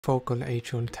Focal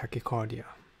atrial tachycardia.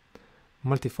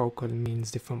 Multifocal means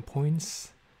different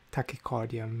points.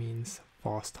 Tachycardia means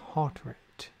fast heart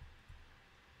rate.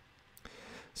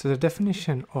 So the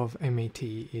definition of MAT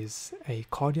is a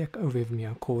cardiac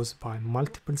arrhythmia caused by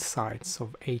multiple sites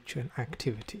of atrial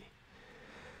activity.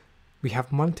 We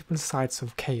have multiple sites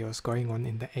of chaos going on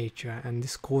in the atria, and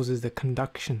this causes the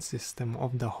conduction system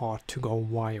of the heart to go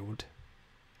wild.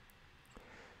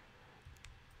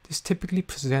 This typically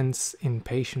presents in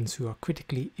patients who are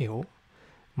critically ill,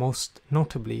 most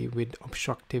notably with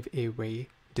obstructive airway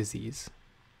disease.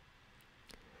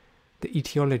 The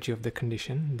etiology of the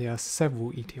condition: there are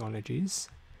several etiologies,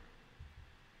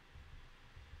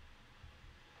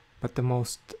 but the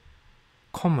most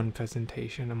common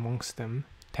presentation amongst them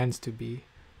tends to be,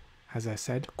 as I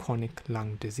said, chronic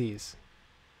lung disease.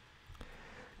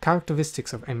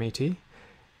 Characteristics of MAT: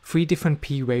 3 different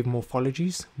P wave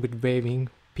morphologies with varying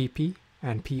PP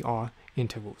and PR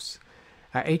intervals.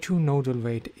 Our atrial nodal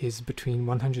rate is between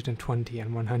 120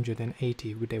 and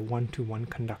 180 with a 1-to-1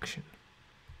 conduction.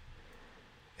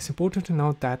 It's important to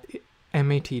note that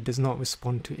MAT does not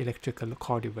respond to electrical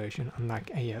cardioversion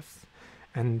unlike AF,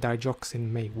 and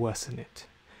digoxin may worsen it.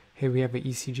 Here we have an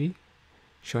ECG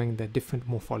showing the different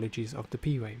morphologies of the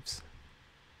P waves.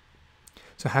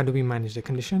 So how do we manage the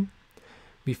condition?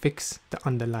 We fix the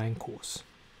underlying cause.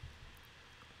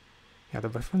 Here are the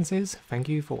references. Thank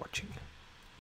you for watching.